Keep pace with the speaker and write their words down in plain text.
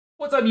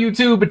What's up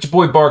YouTube? It's your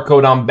boy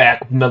Barcode. I'm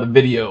back with another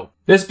video.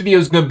 This video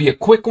is going to be a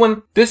quick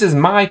one. This is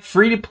my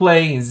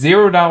free-to-play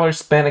 $0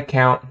 spent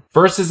account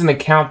versus an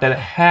account that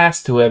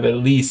has to have at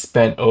least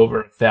spent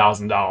over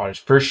 $1,000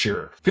 for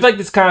sure. If you like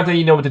this content,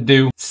 you know what to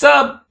do.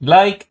 Sub,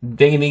 like,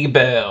 ding a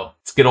bell.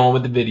 Let's get on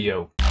with the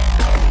video.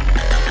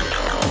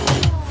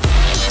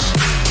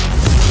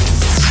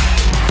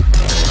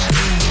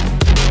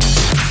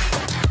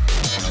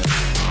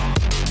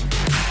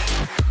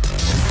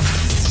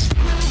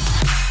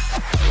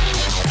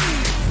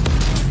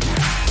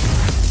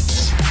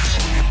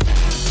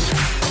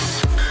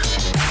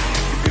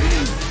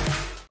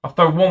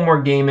 I'll throw one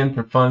more game in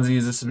for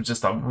funsies. This was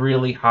just a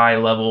really high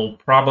level,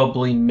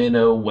 probably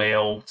minnow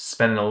whale,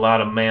 spending a lot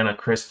of mana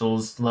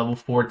crystals, level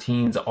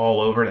 14s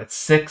all over. That's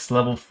 6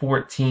 level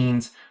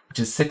 14s, which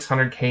is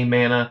 600k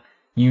mana.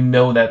 You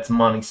know that's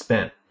money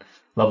spent.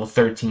 Level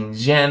 13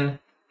 Gen,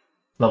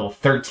 level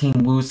 13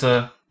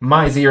 Wusa.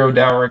 My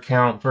 $0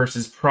 account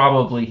versus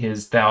probably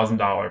his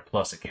 $1,000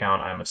 plus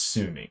account, I'm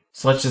assuming.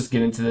 So let's just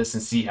get into this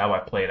and see how I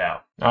played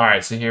out.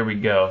 Alright, so here we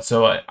go.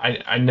 So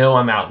I know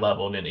I'm out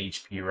leveled in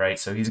HP, right?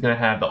 So he's going to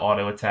have the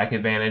auto attack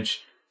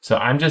advantage. So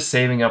I'm just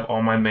saving up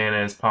all my mana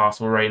as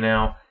possible right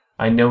now.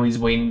 I know he's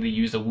waiting to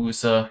use a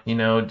Wusa, you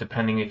know,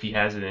 depending if he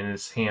has it in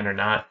his hand or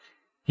not.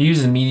 He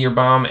uses Meteor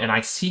Bomb, and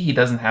I see he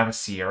doesn't have a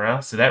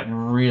Sierra, so that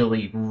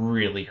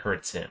really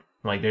hurts him.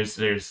 Like,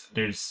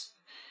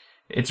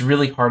 it's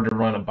really hard to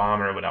run a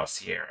bomber without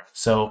Sierra.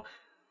 So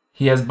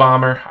he has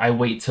bomber. I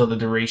wait till the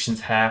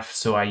duration's half,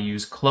 so I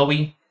use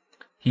Chloe.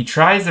 He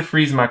tries to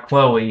freeze my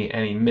Chloe,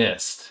 and he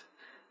missed.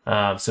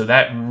 So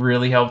that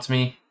really helped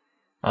me.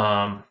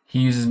 He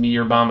uses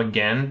Meteor Bomb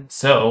again.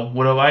 So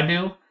what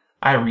do?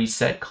 I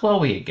reset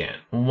Chloe again.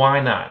 Why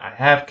not? I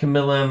have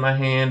Camilla in my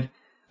hand.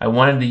 I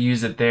wanted to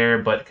use it there,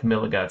 but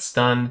Camilla got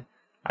stunned.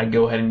 I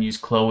go ahead and use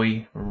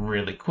Chloe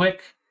really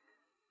quick.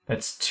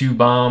 That's 2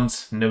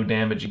 bombs, no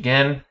damage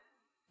again.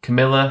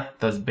 Camilla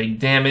does big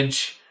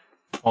damage,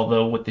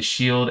 although with the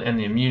shield and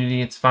the immunity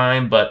it's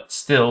fine, but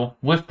still,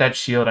 with that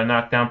shield I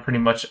knocked down pretty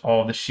much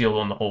all the shield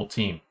on the whole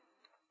team.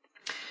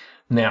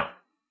 Now,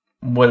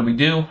 what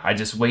do? I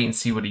just wait and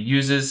see what he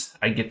uses.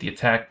 I get the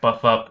attack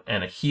buff up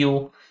and a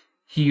heal.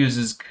 He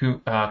uses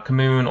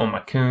Commune on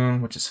my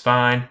Coon, which is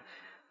fine.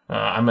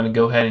 I'm going to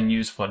go ahead and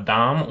use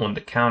Fadam on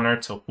the counter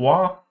to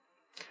Hua.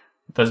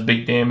 Does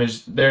big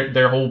damage.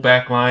 Their whole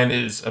back line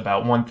is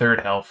about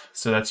 1/3 health,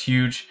 so that's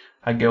huge.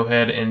 I go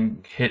ahead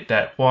and hit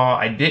that Hua.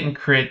 I didn't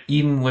crit,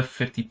 even with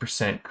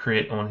 50%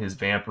 crit on his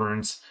Vamp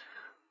Runes,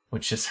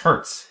 which just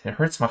hurts. It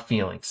hurts my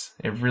feelings.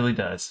 It really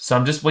does. So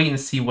I'm just waiting to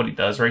see what he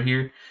does right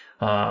here.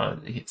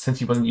 Since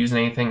he wasn't using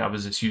anything, I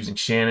was just using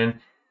Shannon.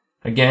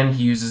 Again,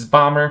 he uses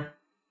Bomber.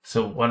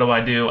 So what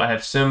do? I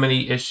have so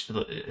many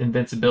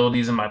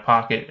invincibilities in my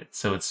pocket,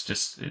 so it's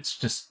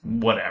just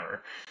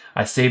whatever.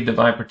 I save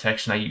Divine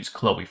Protection. I use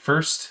Chloe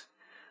first.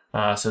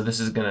 So this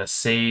is going to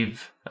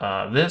save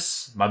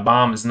this. My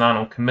bomb is not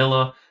on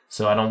Camilla,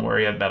 so I don't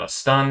worry about a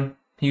stun.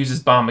 He uses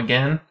bomb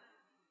again,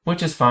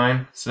 which is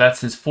fine. So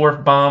that's his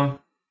 4th bomb.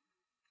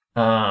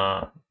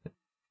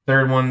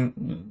 Third one,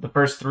 the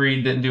first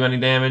 3 didn't do any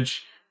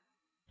damage.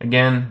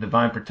 Again,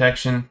 Divine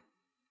Protection.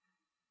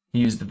 He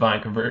used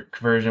Divine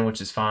Conversion, which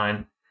is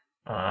fine.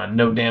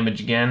 No damage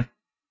again.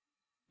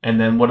 And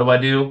then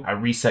what do? I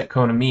reset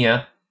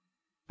Konamiya.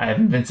 I have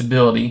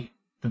Invincibility.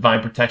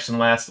 Divine Protection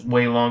lasts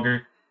way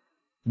longer.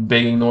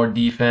 Big ignore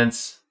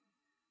defense.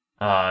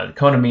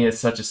 Konami is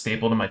such a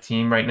staple to my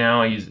team right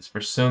now. I use it for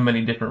so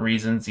many different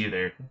reasons.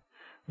 Either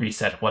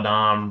reset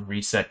Wadam,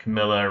 reset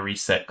Camilla,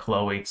 reset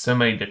Chloe. So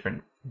many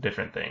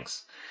different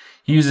things.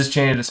 He uses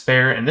Chain of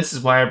Despair, and this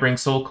is why I bring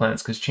Soul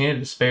Cleanse, because Chain of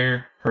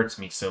Despair hurts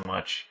me so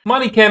much.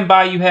 Money can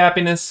buy you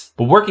happiness,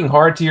 but working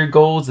hard to your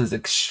goals is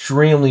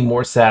extremely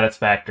more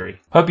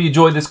satisfactory. Hope you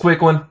enjoyed this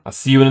quick one. I'll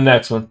see you in the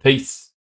next one. Peace.